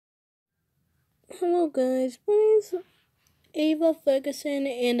Hello guys, my name's Ava Ferguson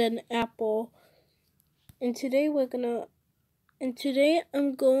and an apple. And today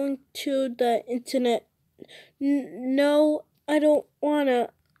I'm going to the internet. No, I don't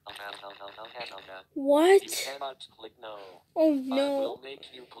wanna. What? You cannot click no. Oh I no. will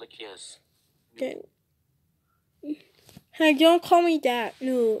make you click yes. Okay. Hey, don't call me that,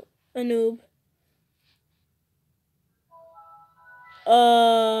 noob. A noob.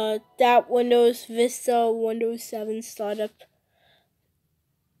 That Windows Vista Windows 7 startup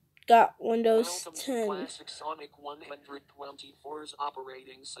got Windows Welcome 10. to ClassicSonic124's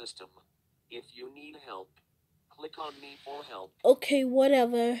operating system. If you need help, click on me for help. Okay,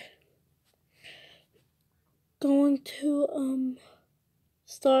 whatever. Going to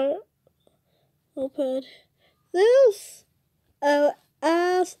start open. This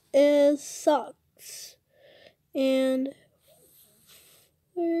ass is sucks and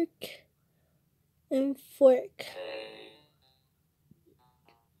fork and fork.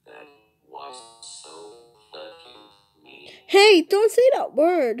 That was so fucking mean. Hey, don't say that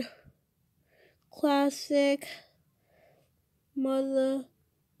word. Classic mother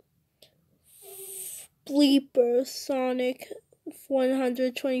bleeper Sonic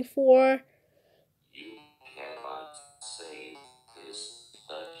 124. You cannot save this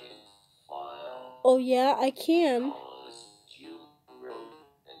fucking file. Oh yeah, I can. Because you wrote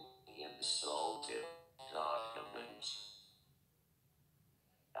an insulting document.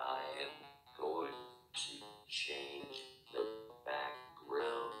 I am going to change the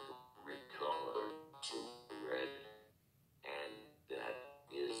background recolor to red. And that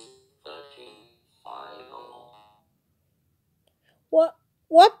is fucking final.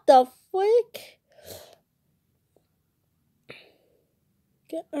 What the frick?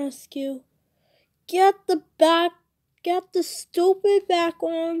 Ask you. Get the stupid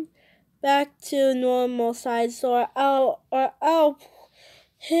background back to normal size, or I'll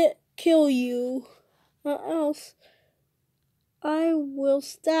kill you, or else I will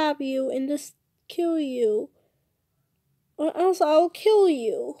stab you and just kill you, or else I'll kill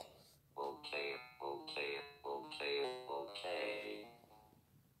you. Okay.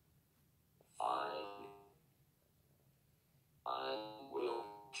 Fine. I will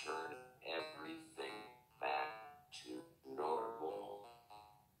turn everything back to normal.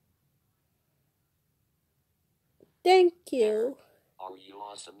 Thank you. Are you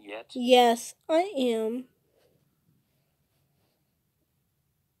awesome yet? Yes, I am.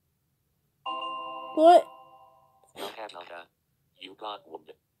 What? You got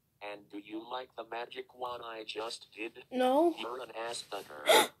wood. And do you like the magic one I just did? No. You're an ass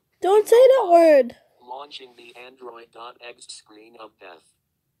fucker. Don't say that word. Launching the Android.exe screen of death.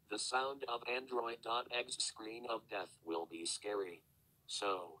 The sound of Android.exe screen of death will be scary.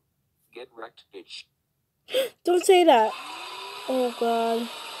 So, get wrecked, bitch. Don't say that. Oh god.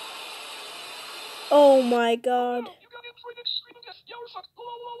 Oh my god.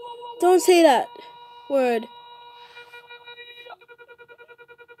 Don't say that word.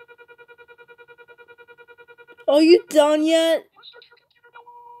 Are you done yet?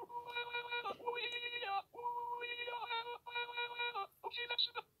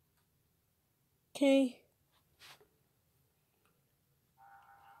 Okay.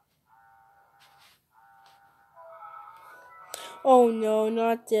 Oh no,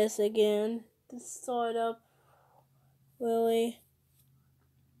 not this again. The startup. Really?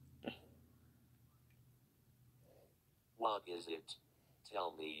 What is it?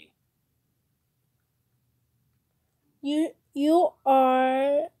 Tell me. You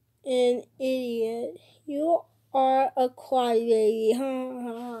are an idiot. You are a crybaby.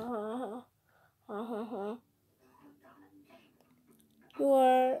 You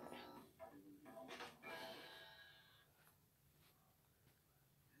are.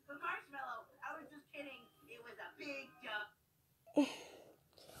 Marshmallow. I was just kidding. It was a big jump.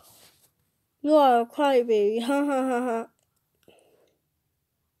 You are a crybaby. Ha ha ha ha.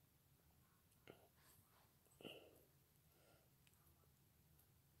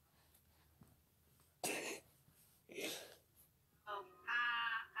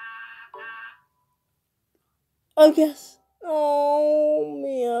 I guess. Oh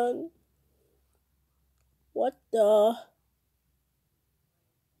man. What the?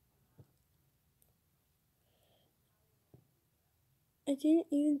 I didn't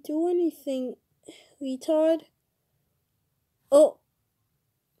even do anything, retard. Oh.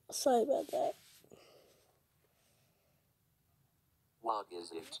 Sorry about that. What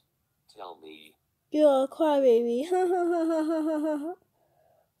is it? Tell me. You're a crybaby. Ha ha ha ha ha ha ha.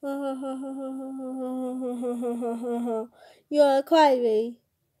 You're a crybaby.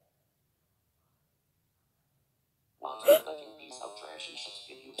 What a fucking piece of trash shit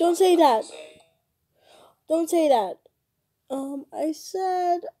did you Don't just say that. say? Don't say that. I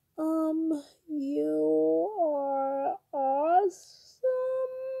said, you are awesome.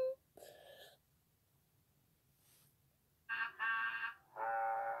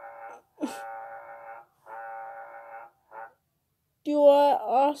 You are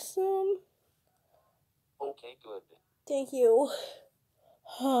awesome. Okay, good. Thank you.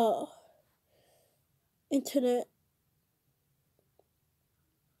 Internet.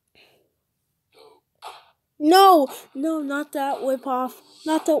 No, not that whip off.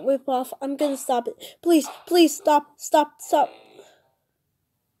 Not that whip off. I'm gonna stop it. Please, stop.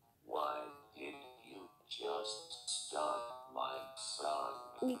 Why did you just stop my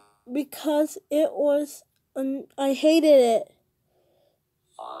song? Because it was, I hated it.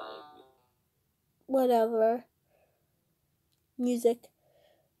 Fine. Whatever. Music.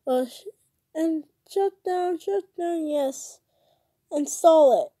 And shut down, yes.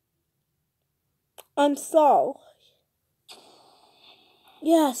 Install it. Uninstall.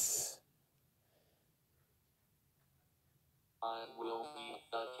 Yes. I will be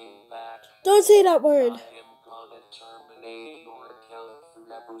fucking back. Don't say that word. I am gonna terminate your account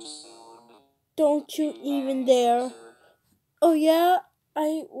forever soon. Don't you even dare. Oh yeah?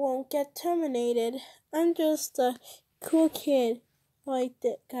 I won't get terminated. I'm just a cool kid. Like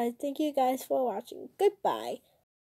that, guys. Thank you guys for watching. Goodbye.